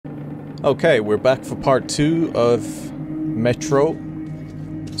Okay, we're back for part 2 of Metro.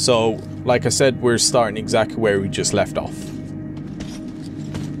 So, like I said, we're starting exactly where we just left off.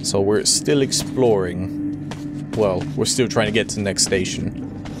 So we're still exploring. Well, we're still trying to get to the next station.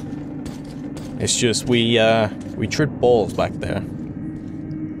 It's just we tripped balls back there.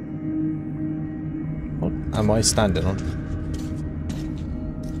 What am I standing on?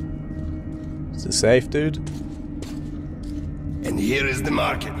 Is it safe, dude? And here is the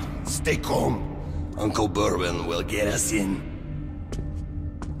market. Stay calm. Uncle Bourbon will get us in.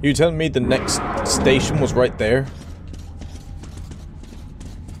 You telling me the next station was right there?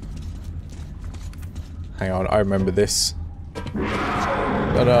 Hang on, I remember this.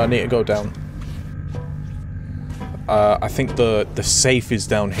 But I need to go down. I think the safe is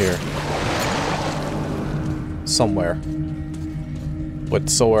down here. Somewhere. But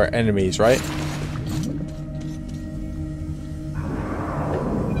so are enemies, right?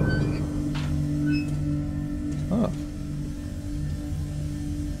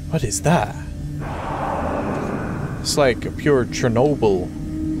 What is that? It's like a pure Chernobyl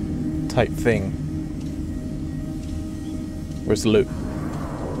type thing. Where's the loot?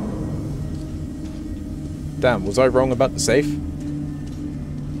 Damn, was I wrong about the safe?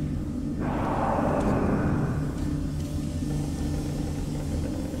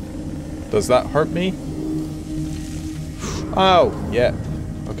 Does that hurt me? Oh, yeah.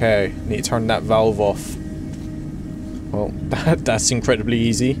 Okay, need to turn that valve off. Well, that's incredibly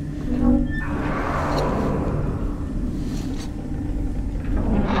easy.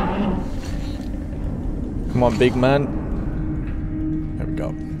 Come on, big man. There we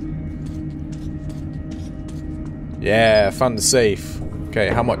go. Yeah, found the safe. Okay,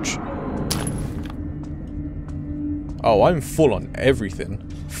 how much? Oh, I'm full on everything.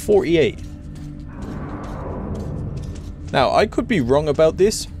 48. Now, I could be wrong about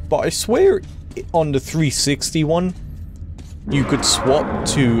this, but I swear on the 360 one, you could swap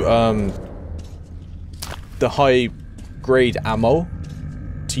to the high grade ammo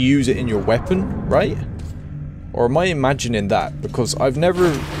to use it in your weapon, right? Or am I imagining that? Because I've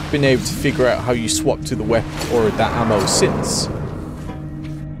never been able to figure out how you swap to the weapon or that ammo since.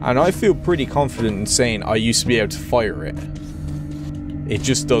 And I feel pretty confident in saying I used to be able to fire it. It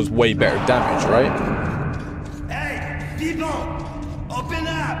just does way better damage, right? Hey, people! Open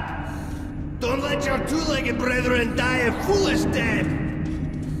up! Don't let your two-legged brethren die a foolish death!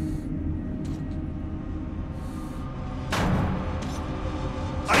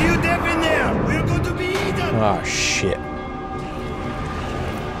 Are you deaf in there? We're going to be eaten! Ah, shit.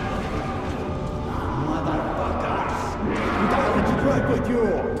 Motherfuckers! We don't let you drive with you!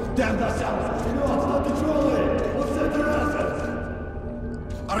 Damn yourselves! You know it's not controlling! We'll send your asses!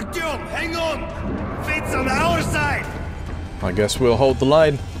 Artyom, hang on! Fate's on our side! I guess we'll hold the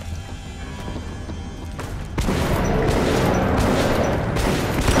line.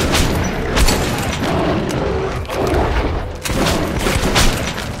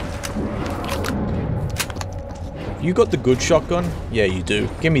 You got the good shotgun? Yeah, you do.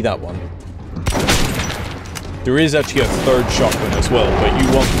 Give me that one. There is actually a third shotgun as well, but you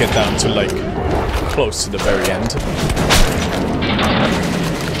won't get that until, like, close to the very end.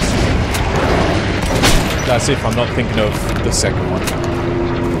 That's if I'm not thinking of the second one.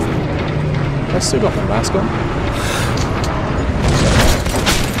 I still got my mask on.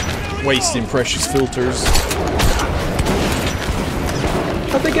 Wasting precious filters.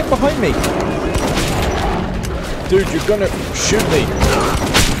 How'd they get behind me? Dude, you're gonna shoot me.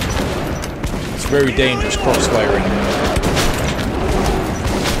 It's very dangerous crossfiring.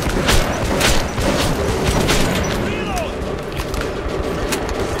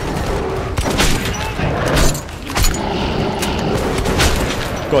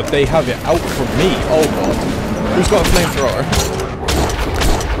 God, they have it out for me. Oh god. Who's got a flamethrower?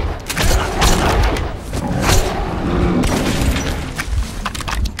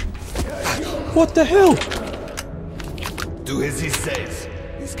 What the hell? Do as he says.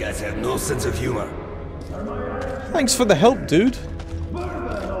 These guys have no sense of humor. Thanks for the help, dude.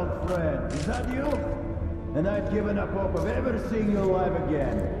 Bourbon, old friend, is that you? And I've given up hope of ever seeing you alive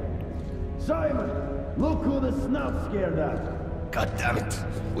again. Simon, look who the snout scared us. God damn it.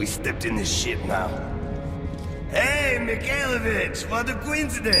 We stepped in this shit now. Hey, Mikhailovich, what a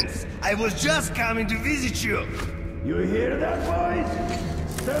coincidence. I was just coming to visit you. You hear that, boys?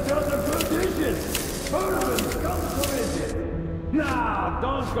 Set out the good dishes. Bourbon, come to visit. Now,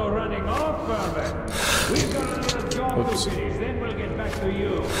 don't go running off, Bourbon. We've got a little job to finish, then we'll get back to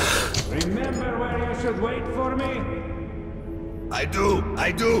you. Remember where you should wait for me? I do.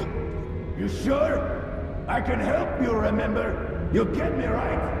 You sure? I can help you, remember? You get me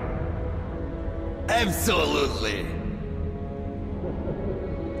right? Absolutely.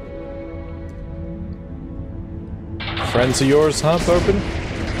 Friends of yours, huh, Bourbon?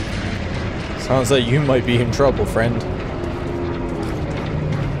 Sounds like you might be in trouble, friend.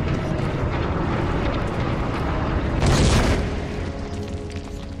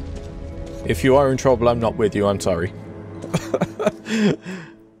 If you are in trouble, I'm not with you, I'm sorry.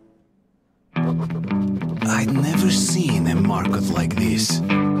 I'd never seen a market like this.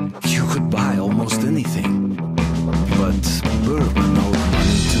 You could buy almost anything. But Bourbon owed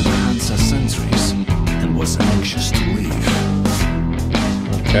money to the Hansa sentries and was anxious to leave.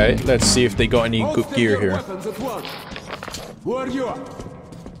 Okay, let's see if they got any good gear here. Who are you?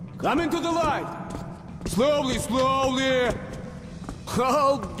 Come into the light! Slowly, slowly!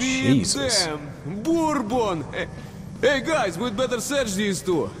 I'll be Jesus. damn! Bourbon! Hey guys, we'd better search these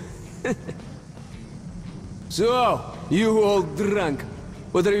two. So, you all drunk.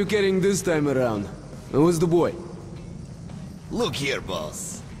 What are you carrying this time around? And who's the boy? Look here,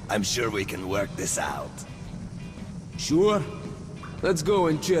 boss. I'm sure we can work this out. Sure? Let's go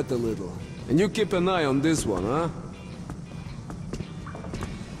and chat a little. And you keep an eye on this one, huh?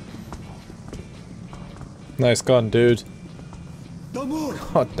 Nice gun, dude. Don't move!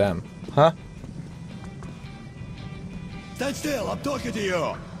 God damn. Huh? Stand still, I'm talking to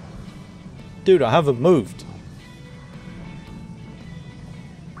you! Dude, I haven't moved.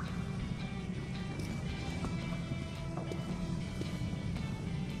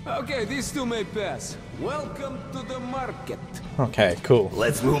 Okay, these two may pass. Welcome to the market. Okay, cool.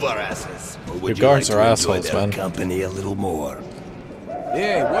 Let's move our asses. Or would Your you guards like are to assholes, enjoy their man. company a little more?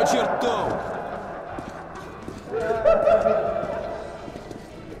 Hey, watch your tone.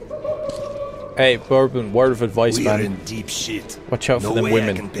 Hey, Bourbon, word of advice, We are man. in deep shit. Watch out for No them way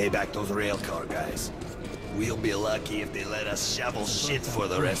women. I can pay back those railcar guys. We'll be lucky if they let us shovel shit for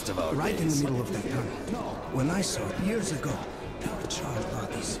the rest of our Right in days. the middle of that tunnel. When I saw it years ago, there were charred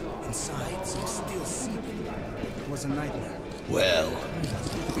bodies inside, some still seeping. It was a nightmare. Well,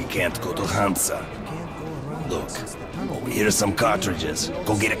 we can't go to Hansa. Can't go around Look, since the tunnel. here's some cartridges.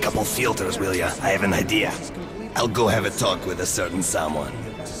 Go get a couple filters, will ya? I have an idea. I'll go have a talk with a certain someone.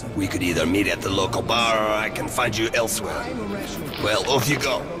 We could either meet at the local bar or I can find you elsewhere. Well, off you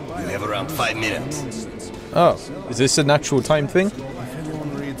go. You have around 5 minutes. Oh, is this an actual time thing? If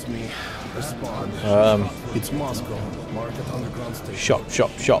anyone reads me, respond. It's Moscow. Market underground station. Shop,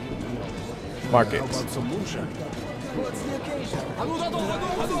 shop, shop. Market. How about some moonshine?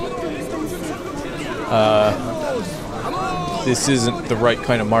 This isn't the right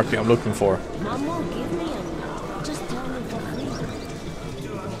kind of market I'm looking for. Mom won't give me any. Just tell me for free.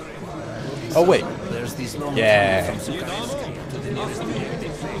 Oh, wait. There's these normal Yeah.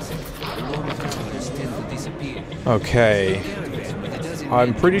 Okay.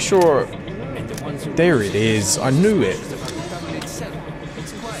 I'm pretty sure... There it is. I knew it.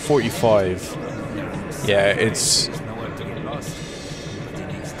 45. Yeah, it's...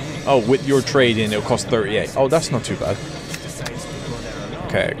 Oh, with your trade-in, it'll cost 38. Oh, that's not too bad.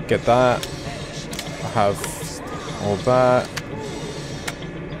 Okay, get that. I have all that.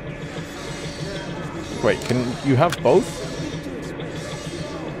 Wait, can you have both?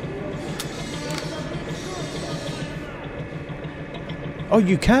 Oh,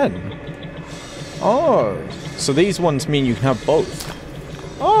 you can. Oh, so these ones mean you can have both.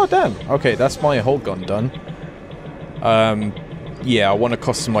 Oh, damn. Okay, that's my whole gun done. Yeah, I want to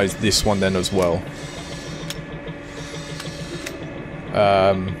customize this one then as well.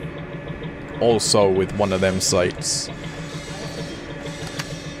 Also with one of them sights.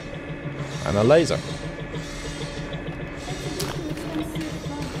 And a laser.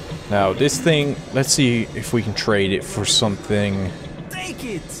 Now, this thing, let's see if we can trade it for something. Take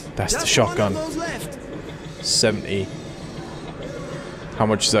it. That's the Just shotgun. one of those left. 70. How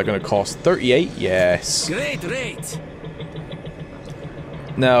much is that going to cost? 38? Yes. Great rate.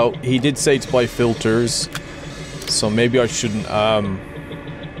 Now, he did say to buy filters, so maybe I shouldn't,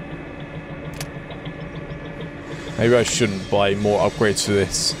 maybe I shouldn't buy more upgrades for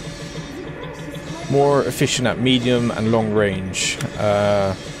this. More efficient at medium and long range.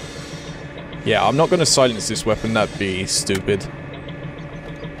 Yeah, I'm not going to silence this weapon, that'd be stupid.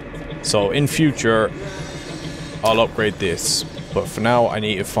 So, in future, I'll upgrade this. But for now, I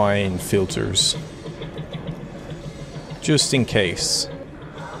need to find filters. Just in case.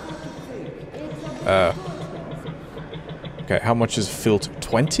 Okay, how much is a filter?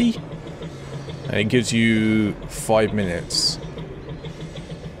 20? And it gives you 5 minutes.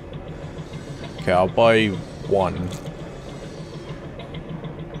 Okay, I'll buy one.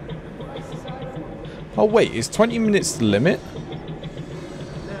 Oh wait, is 20 minutes the limit?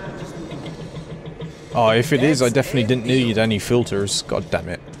 Oh, if it is, I definitely didn't need any filters. God damn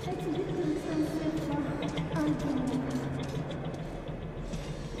it.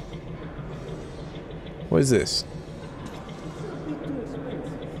 What is this?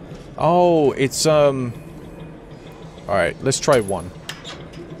 Oh, it's alright, let's try one.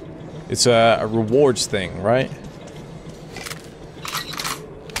 It's a rewards thing, right?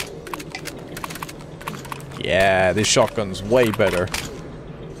 Yeah, this shotgun's way better.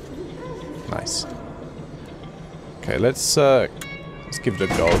 Nice. Okay, let's give it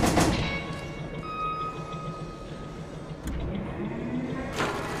a go.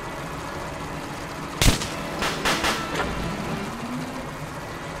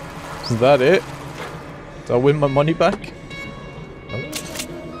 Is that it? Did I win my money back? Nope.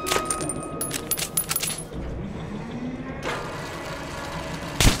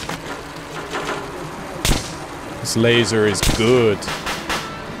 This laser is good.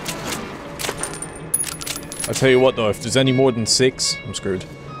 I tell you what though, if there's any more than 6, I'm screwed.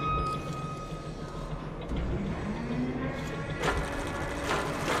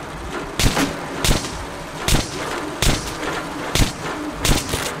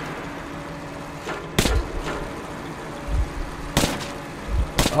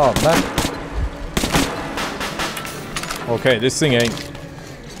 Oh man. Okay, this thing ain't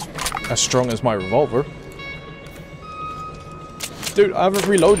as strong as my revolver. Dude, I haven't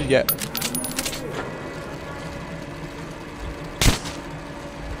reloaded yet.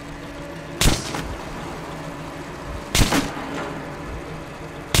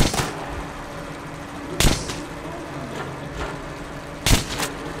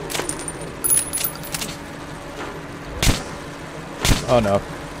 Oh no.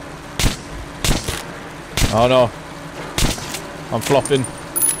 Oh no. I'm flopping.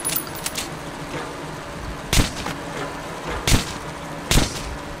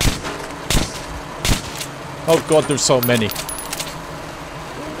 Oh god, there's so many.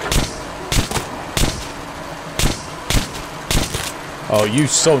 Oh, you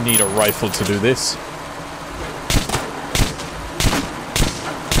so need a rifle to do this.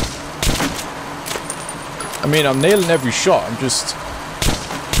 I mean, I'm nailing every shot, I'm just...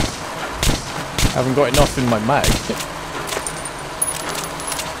 haven't got enough in my mag.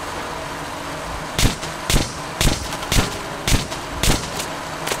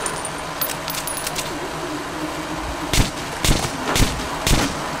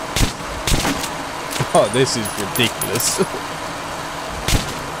 Oh, this is ridiculous.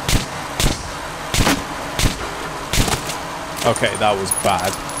 Okay, that was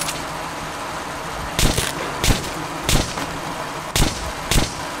bad.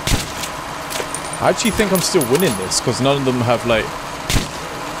 I actually think I'm still winning this, because none of them have, like,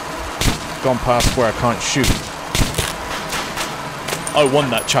 gone past where I can't shoot. I won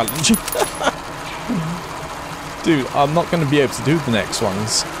that challenge. Dude, I'm not going to be able to do the next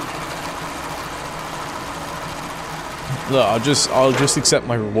ones. Look, I'll just accept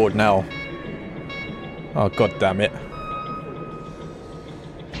my reward now. Oh, god damn it.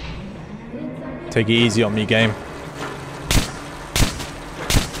 Take it easy on me, game.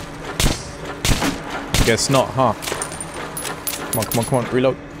 Guess not, huh? Come on, come on, come on,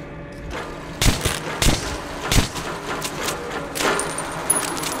 reload.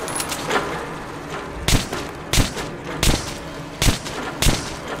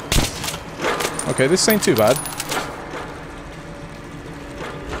 Okay, this ain't too bad.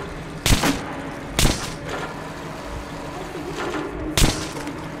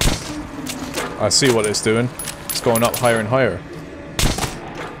 I see what it's doing. It's going up higher and higher.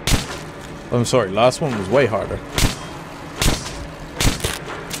 I'm sorry, last one was way harder.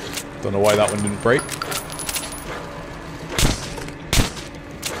 Don't know why that one didn't break.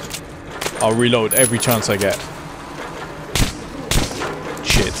 I'll reload every chance I get.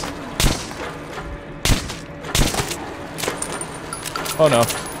 Shit. Oh no.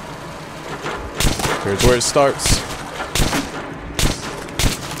 Here's where it starts.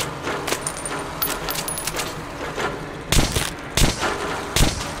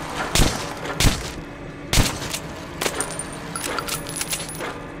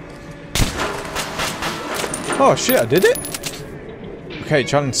 Oh shit, I did it? Okay,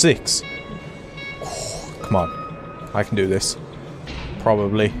 challenge 6. Come on. I can do this.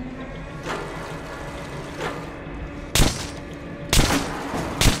 Probably.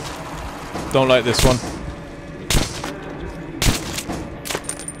 Don't like this one.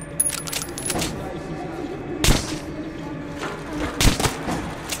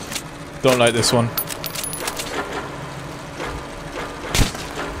 Don't like this one.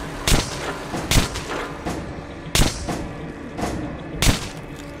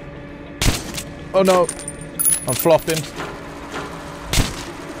 Oh no! I'm flopping.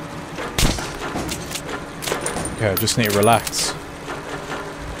 Okay, I just need to relax.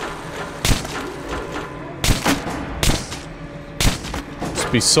 This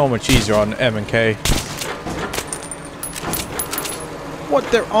would be so much easier on M and K.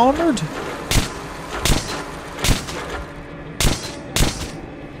 What? They're armored?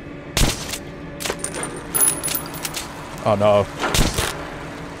 Oh no.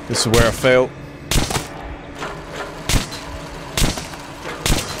 This is where I fail.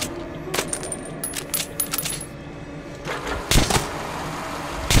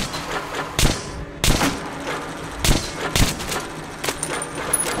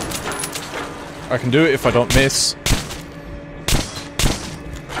 I can do it if I don't miss.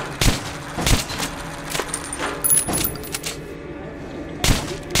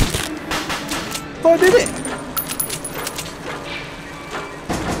 Oh, I did it!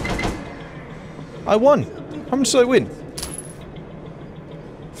 I won! How much did I win?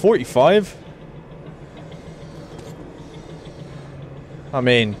 45? I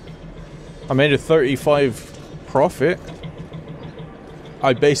mean, I made a 35 profit.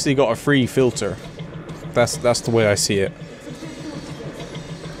 I basically got a free filter. That's the way I see it.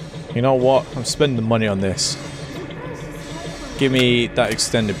 You know what? I'm spending money on this. Give me that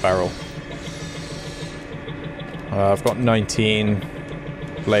extended barrel. I've got 19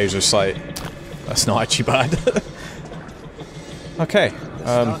 laser sight. That's not actually bad. Okay.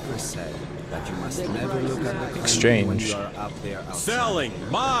 Exchange. Selling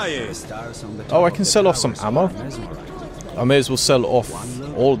my. Oh, I can sell off some ammo. I may as well sell off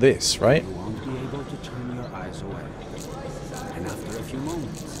all this, right?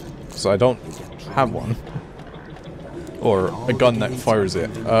 So I don't have one. Or a gun that fires it.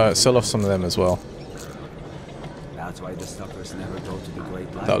 Sell off some of them as well.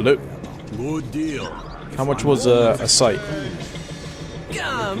 That'll do. Good deal. How much was a sight?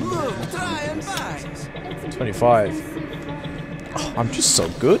 Come, look, try and buy. 25. Oh, I'm just so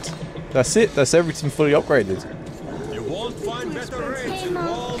good. That's it. That's everything fully upgraded. You won't find better rates.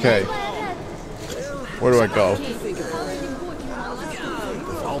 Okay. Where do I go?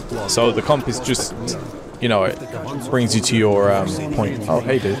 So the comp is just, you know, it brings you to your point. Oh,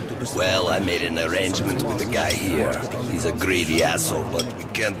 hey, dude. Well, I made an arrangement with the guy here. He's a greedy asshole, but we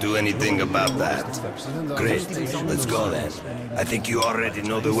can't do anything about that. Great. Let's go then. I think you already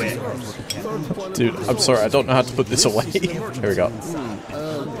know the way. Dude, I'm sorry. I don't know how to put this away. Here we go.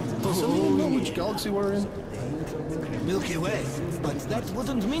 Does anyone know which galaxy we're in? Milky Way, but that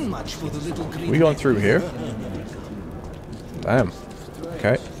wouldn't mean much for the little green. We going through here? Damn.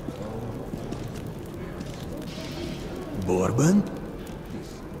 Okay. Bourbon?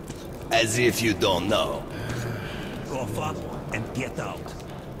 As if you don't know. Cough up and get out.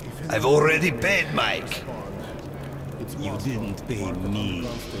 I've already paid Mike. You didn't pay me.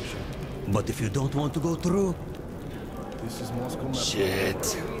 But if you don't want to go through, This is Moscow.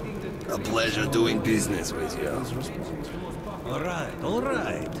 Shit. A pleasure doing business with you. all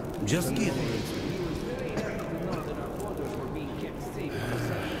right. Just kidding.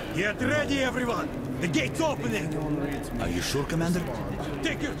 Get ready, everyone. The gate's opening. Are you sure, Commander?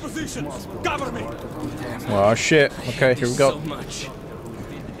 Take your positions. Cover me. Oh shit. Okay, here we go.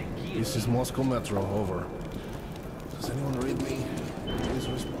 This is Moscow Metro, over. Does anyone read me? Please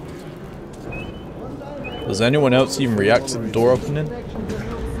respond. Does anyone else even react to the door opening?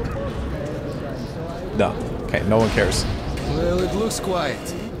 No. Okay, no one cares. Well, it looks quiet.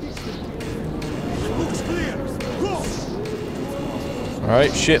 Looks clear. Go.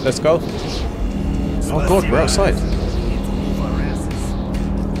 Alright, shit, let's go. Oh god, we're outside.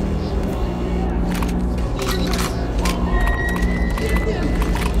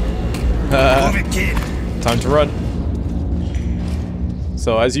 Time to run.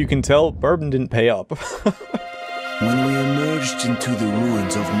 So as you can tell, Bourbon didn't pay up. When we emerged into the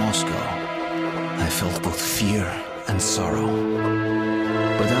ruins of Moscow, I felt both fear and sorrow.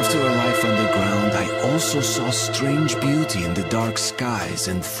 But after a life underground, I also saw strange beauty in the dark skies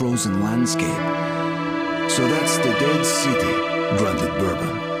and frozen landscape. So that's the dead city, grunted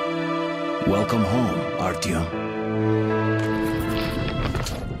Bourbon. Welcome home, Artyom.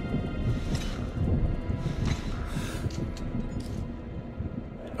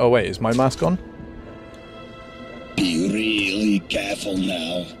 Oh wait, is my mask on? Be really careful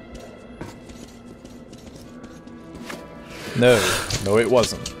now. No, it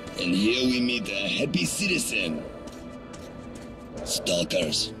wasn't. And here we meet a happy citizen.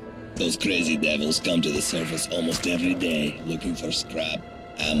 Stalkers. Those crazy devils come to the surface almost every day, looking for scrap,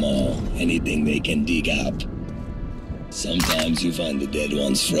 ammo, anything they can dig up. Sometimes you find the dead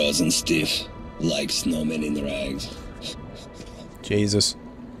ones frozen stiff, Like snowmen in rags. Jesus.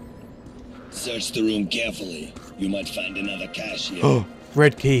 Search the room carefully. You might find another cache here. Oh,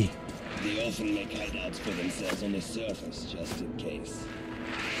 red key. They often make hideouts for themselves on the surface, just in case.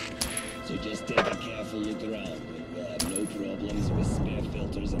 So just take a careful look around. We'll have no problems with spare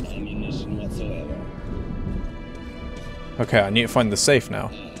filters and ammunition whatsoever. Okay, I need to find the safe now.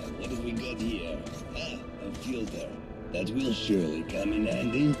 What have we got here? A filter. That will surely come in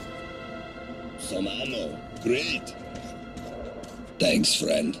handy. Some ammo. Great. Thanks,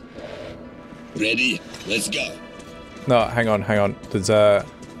 friend. Ready? Let's go. No, hang on. There's I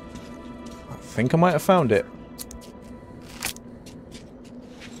think I might have found it.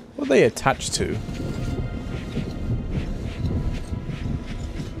 What are they attached to?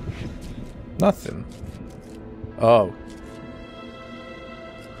 Nothing. Oh.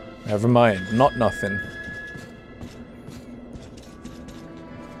 Never mind. Not nothing.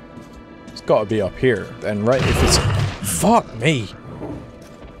 It's gotta be up here. Then, right? If it's... Fuck me!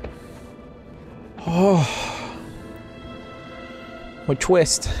 Oh. My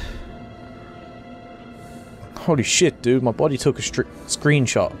twist. Holy shit, dude. My body took a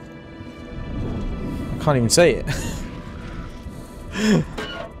screenshot. I can't even say it.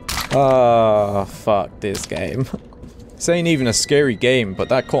 Ah, fuck this game. This ain't even a scary game, but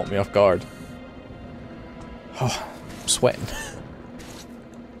that caught me off guard. Oh, I'm sweating.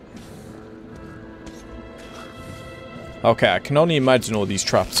 Okay, I can only imagine all these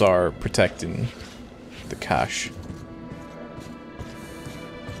traps are protecting the cache.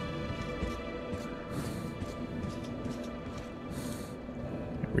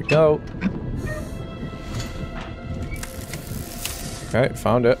 Here we go. Okay,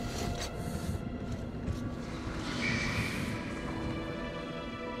 found it.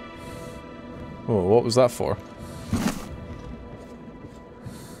 Oh, what was that for?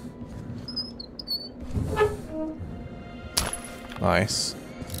 Nice.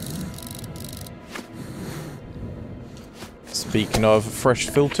 Speaking of a fresh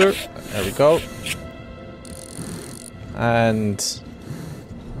filter, there we go. And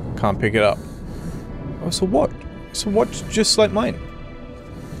can't pick it up. Oh, so what? So what's just like mine?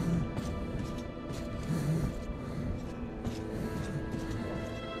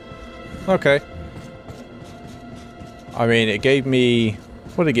 Okay. I mean, it gave me...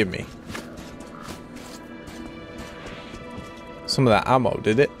 What did it give me? Some of that ammo,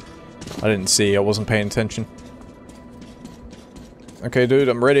 did it? I didn't see, I wasn't paying attention. Okay, dude,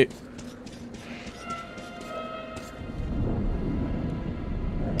 I'm ready.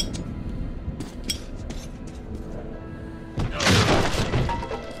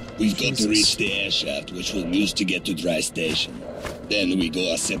 We've got to reach the air shaft, which we'll use to get to Dry Station. Then we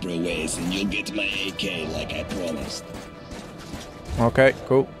go our separate ways, and you'll get my AK like I promised. Okay,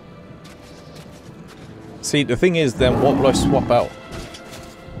 cool. See, the thing is, then, what will I swap out?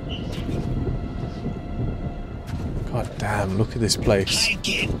 God damn, look at this place. Hi,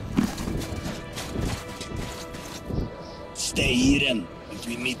 kid. Stay hidden. If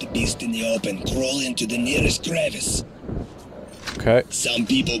we meet the beast in the open, crawl into the nearest crevice. Okay. Some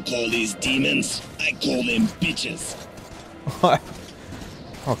people call these demons. I call them bitches.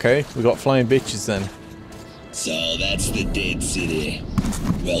 Okay, we got flying bitches then. So that's the dead city.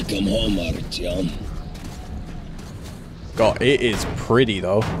 Welcome home, Artyom. God, it is pretty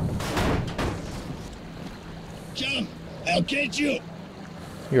though. Jump! I'll get you!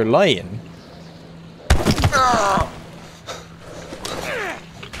 You're lying.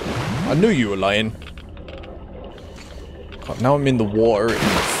 I knew you were lying. God, now I'm in the water in the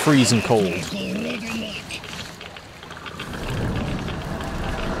freezing cold.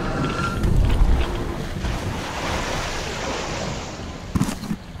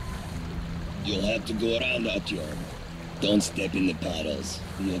 You'll have to go around, Artyom. Don't step in the puddles.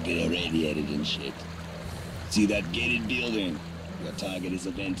 You'll get irradiated and shit. See that gated building? Your target is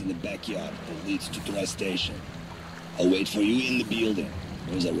a vent in the backyard that leads to Dry Station. I'll wait for you in the building.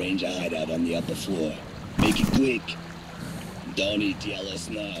 There's a ranger hideout on the upper floor. Make it quick. Don't eat yellow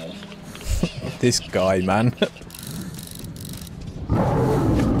snow. This guy, man.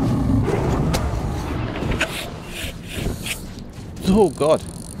 Oh god.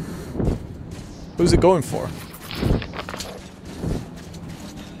 Who's it going for?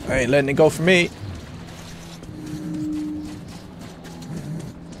 I ain't letting it go for me.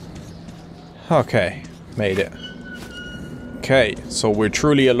 Okay, made it. Okay, so we're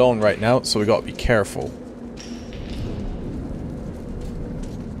truly alone right now, so we gotta be careful.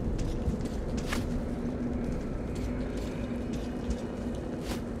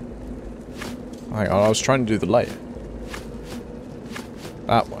 Hang on, I was trying to do the light.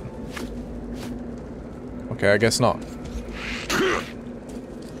 That one. Okay, I guess not.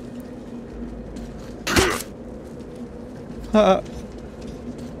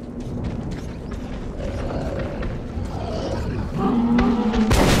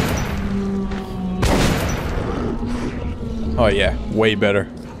 Oh yeah, way better.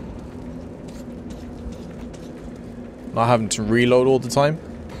 Not having to reload all the time.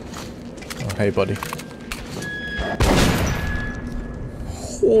 Oh, hey buddy.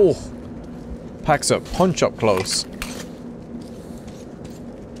 Oh, packs a punch up close.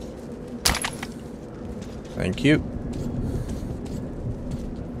 Thank you.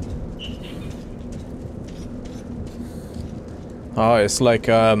 Oh, it's like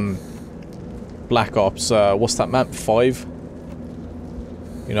Black Ops. What's that map? 5.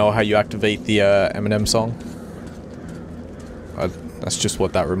 You know how you activate the Eminem song? That's just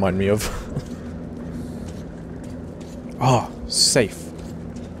what that reminded me of. Oh, safe.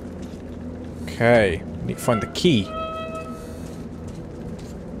 Okay, need to find the key.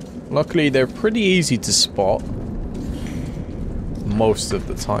 Luckily, they're pretty easy to spot most of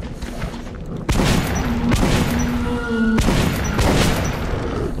the time.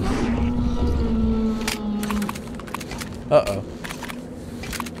 Uh-oh.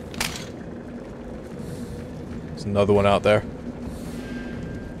 There's another one out there.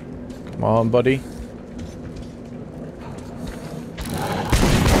 Come on, buddy.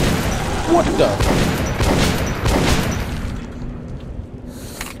 What the?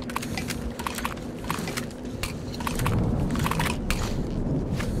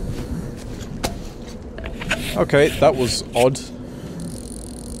 Okay, that was odd.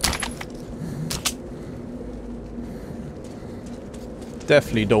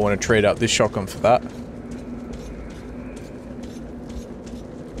 Definitely don't want to trade out this shotgun for that.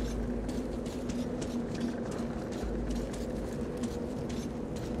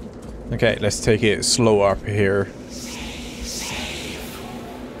 Okay, let's take it slow up here.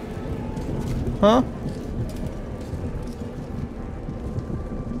 Huh?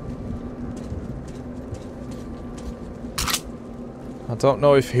 I don't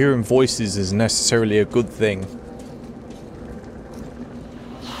know if hearing voices is necessarily a good thing.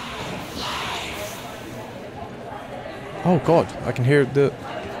 Oh god, I can hear the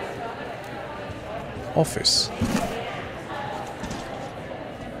office.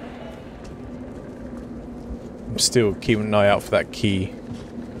 I'm still keeping an eye out for that key.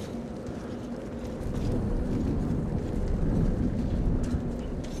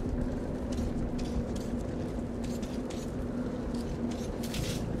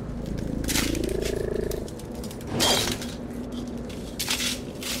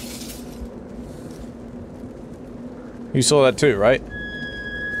 You saw that too, right?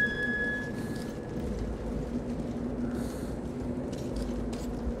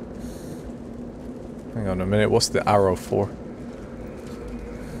 Hang on a minute, what's the arrow for?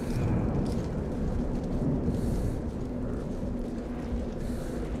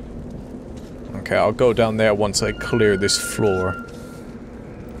 Okay, I'll go down there once I clear this floor.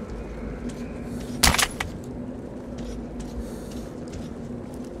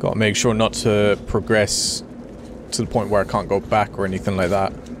 Gotta make sure not to progress to the point where I can't go back or anything like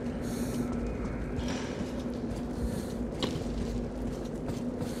that.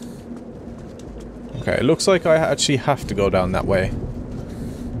 Okay, it looks like I actually have to go down that way.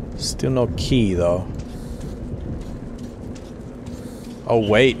 Still no key though. Oh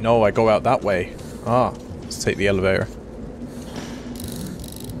wait, no, I go out that way. Ah, let's take the elevator.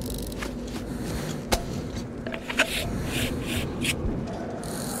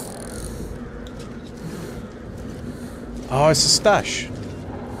 Oh, it's a stash.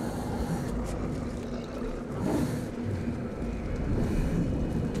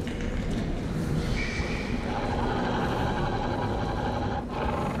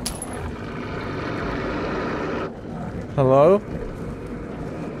 Hello?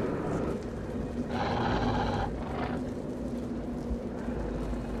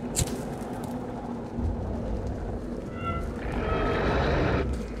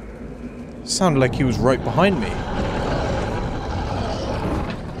 Sounded like he was right behind me.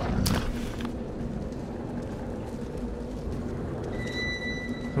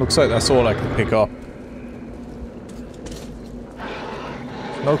 Looks like that's all I can pick up.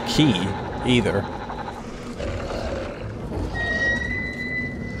 No key, either.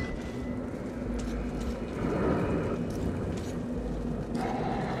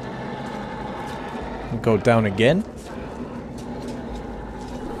 Go down again?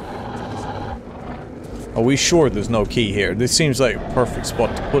 Are we sure there's no key here? This seems like a perfect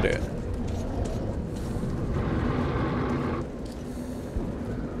spot to put it.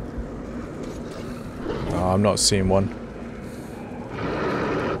 No, I'm not seeing one.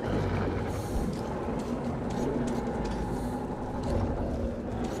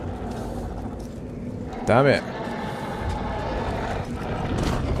 Damn it.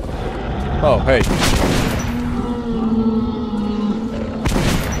 Oh, hey.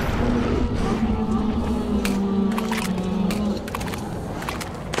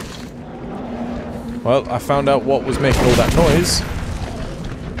 Well, I found out what was making all that noise.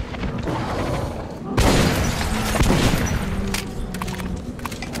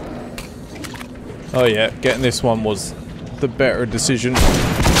 Oh yeah, getting this one was the better decision.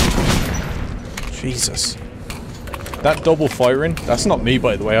 Jesus. That double firing, that's not me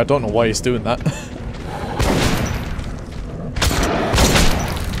by the way, I don't know why he's doing that.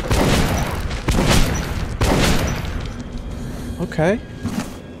 Okay.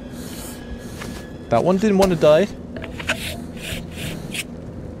 That one didn't want to die.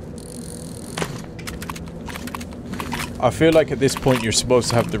 I feel like at this point you're supposed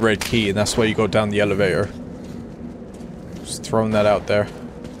to have the red key and that's why you go down the elevator. Just throwing that out there.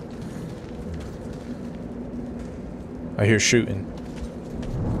 I hear shooting.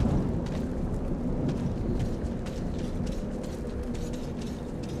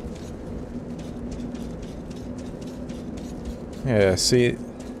 Yeah, see,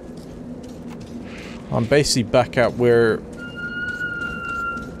 I'm basically back at where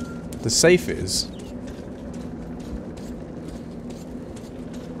the safe is.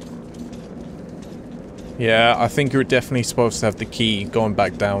 Yeah, I think you're definitely supposed to have the key going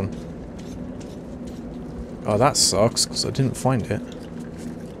back down. Oh, that sucks, because I didn't find it.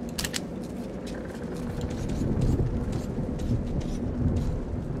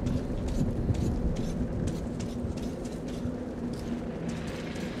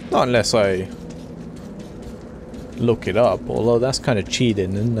 Not unless I look it up, although that's kind of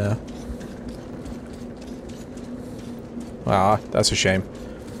cheating, isn't it? Ah, that's a shame.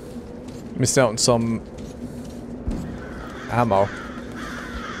 Missed out on some ammo.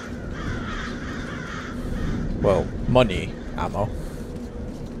 Well, money ammo.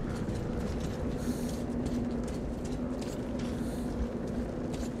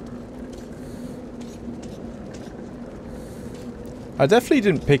 I definitely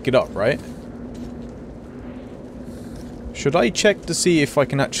didn't pick it up, right? Should I check to see if I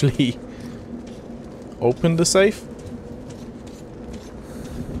can actually open the safe?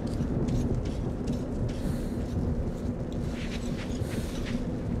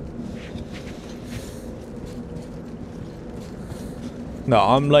 No,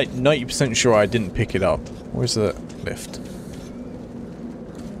 I'm like 90% sure I didn't pick it up. Where's the lift?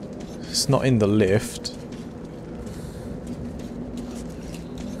 It's not in the lift.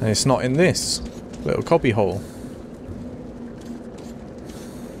 And it's not in this little cubby hole.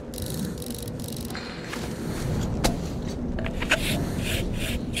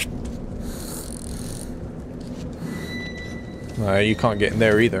 No, you can't get in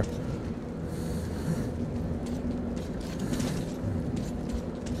there either.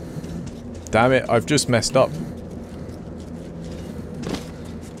 Damn it, I've just messed up.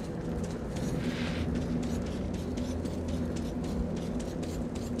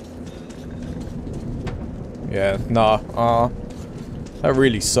 Yeah, nah, that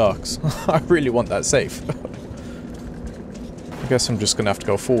really sucks. I really want that safe. I guess I'm just gonna have to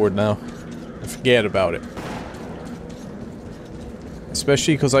go forward now and forget about it.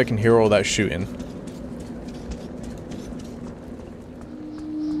 Especially because I can hear all that shooting.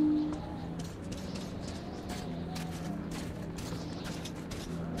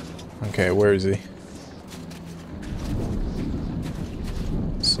 Okay, where is he?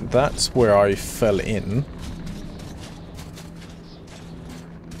 So that's where I fell in.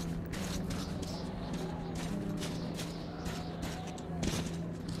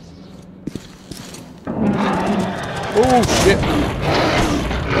 Oh shit!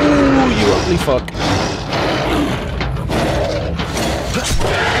 Oh, you ugly fuck!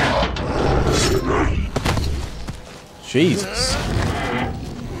 Jesus!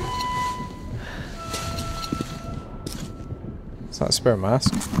 Is that a spare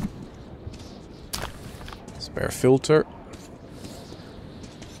mask? Spare filter.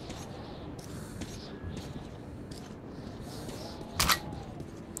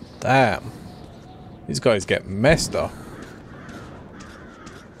 Damn. These guys get messed up.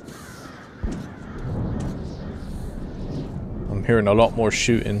 I'm hearing a lot more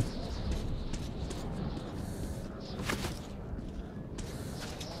shooting.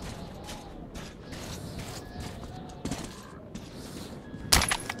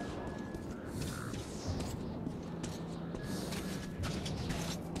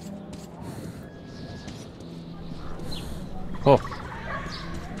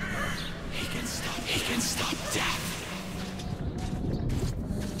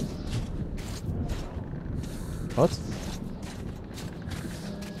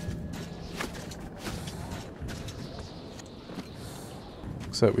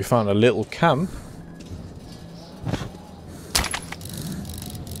 So we found a little camp.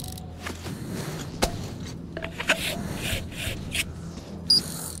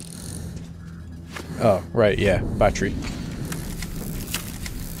 Oh, right, yeah, battery.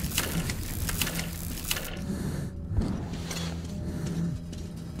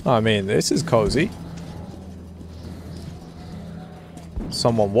 I mean, this is cozy.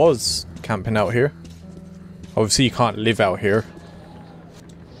 Someone was camping out here. Obviously, you can't live out here,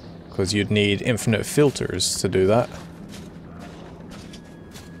 because you'd need infinite filters to do that.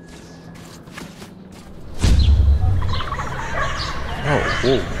 Oh,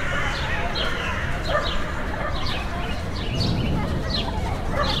 whoa.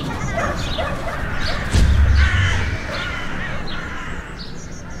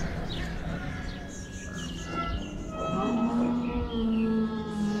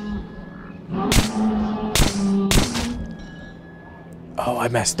 Oh, I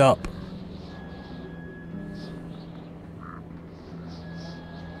messed up.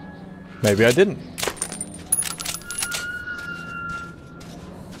 Maybe I didn't.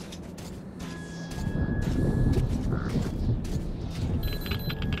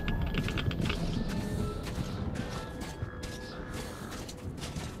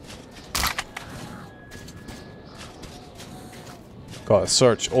 Gotta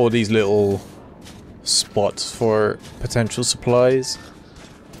search all these little spots for potential supplies.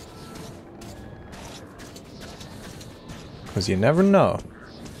 Because you never know.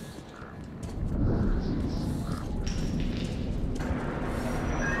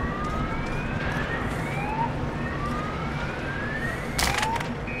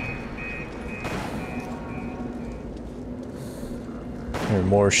 Or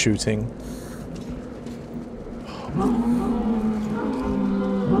more shooting.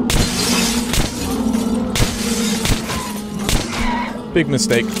 Big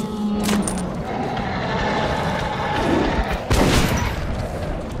mistake.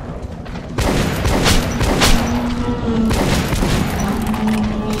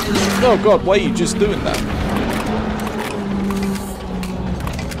 Oh god, why are you just doing that?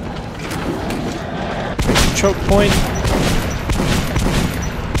 Choke point.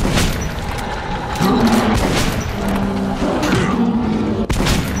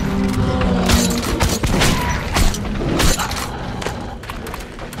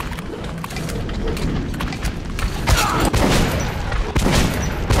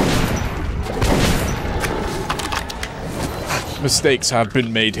 Mistakes have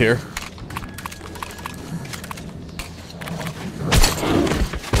been made here.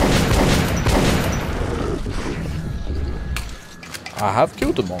 I have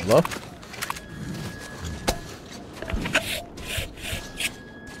killed them all, though.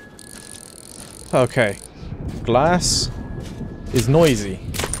 Okay. Glass is noisy.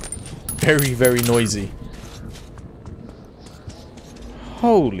 Very, very noisy.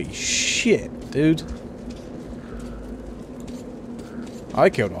 Holy shit, dude. I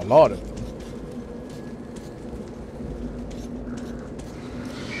killed a lot of them.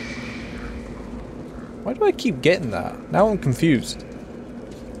 Why do I keep getting that? Now I'm confused.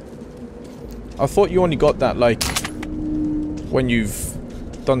 I thought you only got that, like, when you've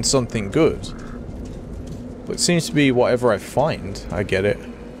done something good. But it seems to be whatever I find, I get it.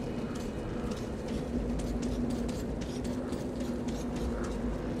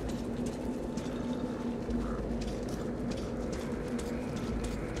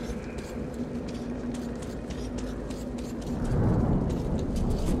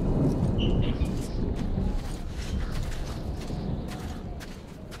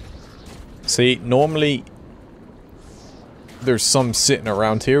 See, normally there's some sitting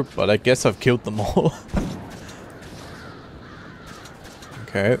around here, but I guess I've killed them all.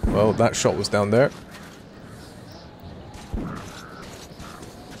 Okay, well, that shot was down there.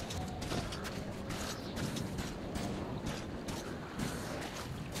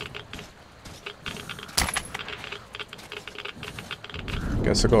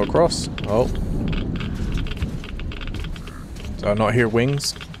 Guess I go across. Oh. Do I not hear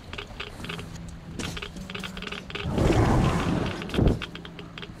wings?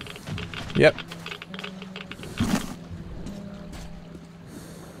 Yep.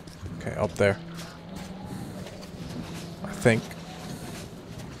 Okay, up there. I think.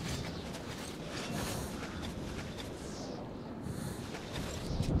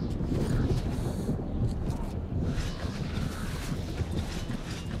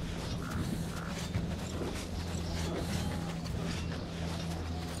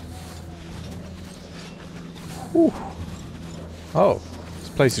 Whew. Oh, this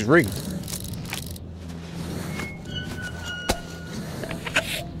place is rigged.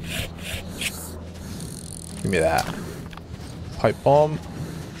 Give me that. Pipe bomb.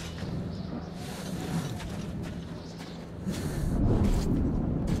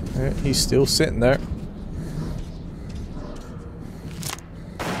 He's still sitting there.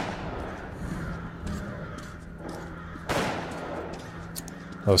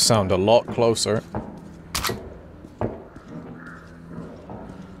 Those sound a lot closer.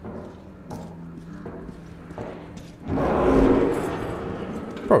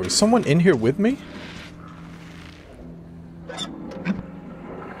 Bro, is someone in here with me?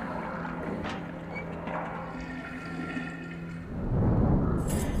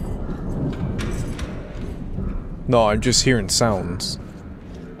 No, I'm just hearing sounds.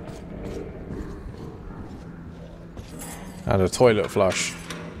 And a toilet flush.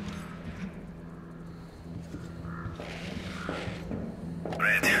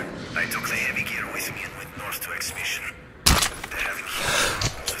 Red, I took the heavy gear with me and went north to exhibition. They're having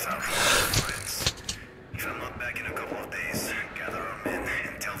heat without friends. If I'm not back in a couple of days, gather our men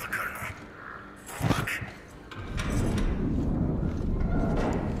and tell the colonel. Fuck.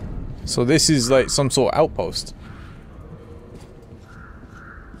 So this is like some sort of outpost.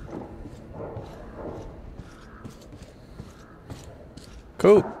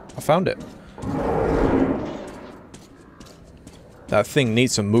 Cool, I found it. That thing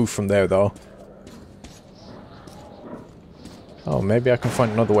needs to move from there though. Oh, maybe I can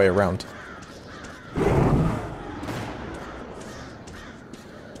find another way around.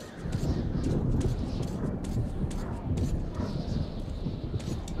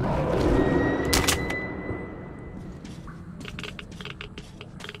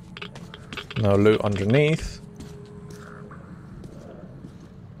 No loot underneath.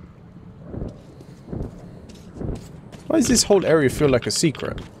 Why does this whole area feel like a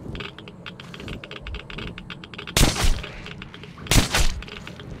secret?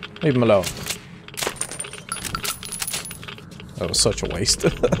 Leave him alone. That was such a waste.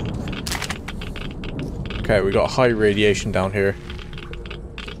 Okay, we got high radiation down here.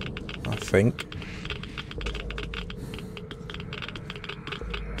 I think.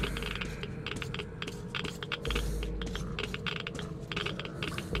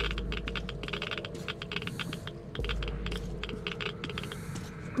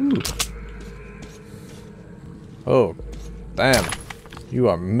 Ooh. Oh, damn. You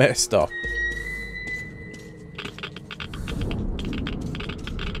are messed up.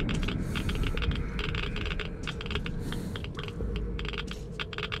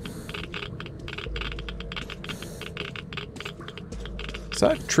 Is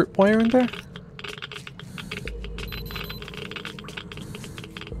that a tripwire in there?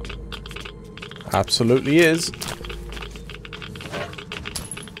 Absolutely is.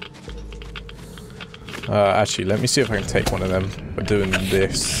 Actually, let me see if I can take one of them by doing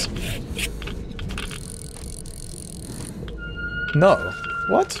this. No.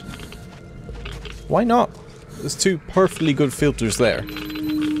 What? Why not? There's two perfectly good filters there.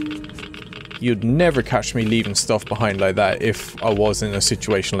 You'd never catch me leaving stuff behind like that if I was in a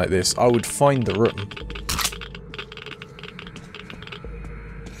situation like this. I would find the room.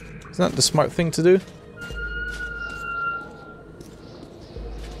 Isn't that the smart thing to do?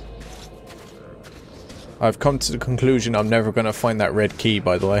 I've come to the conclusion I'm never going to find that red key,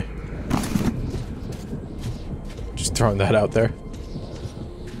 by the way. Just throwing that out there.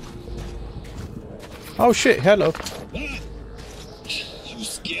 Oh shit, hello. You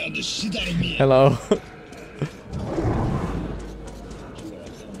scared the shit out of me. Hello.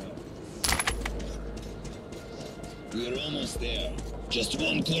 We're almost there. Just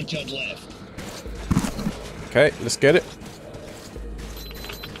one courtyard left. Okay, let's get it.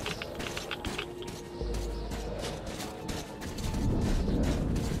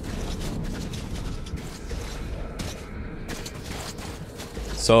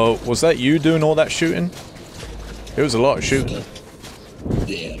 So, was that you doing all that shooting? It was a lot of shooting.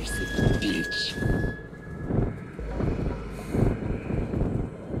 There's the bitch.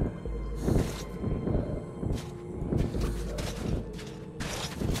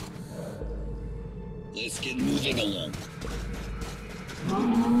 Let's get moving along.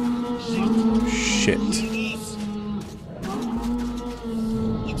 Shit.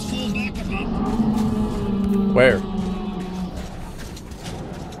 Let's fall back a bit. Where?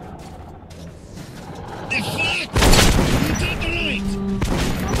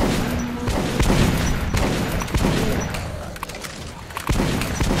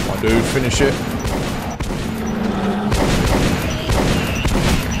 Dude, finish it.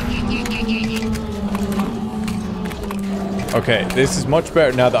 Okay, this is much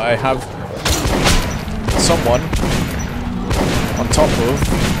better now that I have someone on top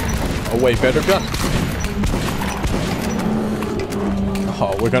of a way better gun.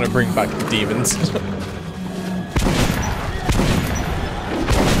 Oh, we're gonna bring back the demons.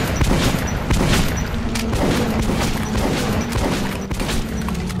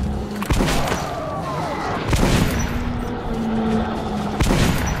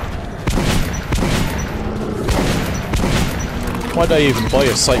 Why'd I even buy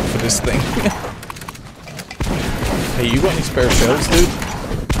a sight for this thing? Hey, you got any spare shells, dude?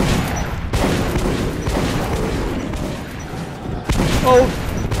 Oh,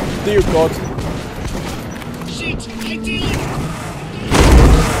 dear God.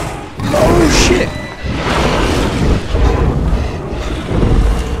 Oh, shit.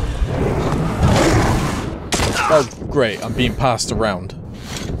 Oh, great. I'm being passed around.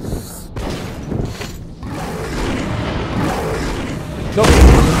 No.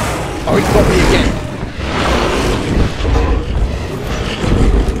 Oh, he got me again.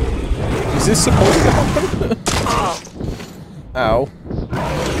 Is this supposed to happen? Ow.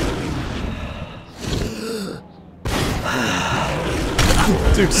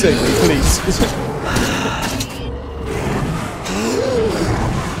 Dude, save me, please.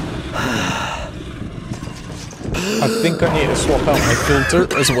 I think I need to swap out my filter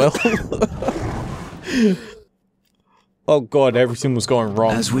as well. Oh god, everything was going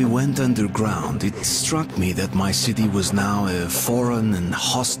wrong. As we went underground, it struck me that my city was now a foreign and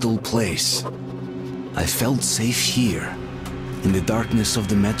hostile place. I felt safe here, in the darkness of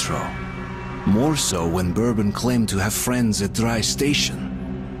the metro. More so when Bourbon claimed to have friends at Dry Station.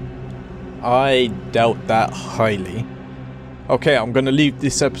 I doubt that highly. Okay, I'm gonna leave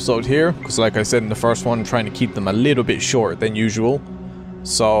this episode here, because like I said in the first one, I'm trying to keep them a little bit shorter than usual.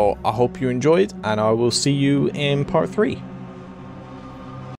 So, I hope you enjoyed, and I will see you in part 3.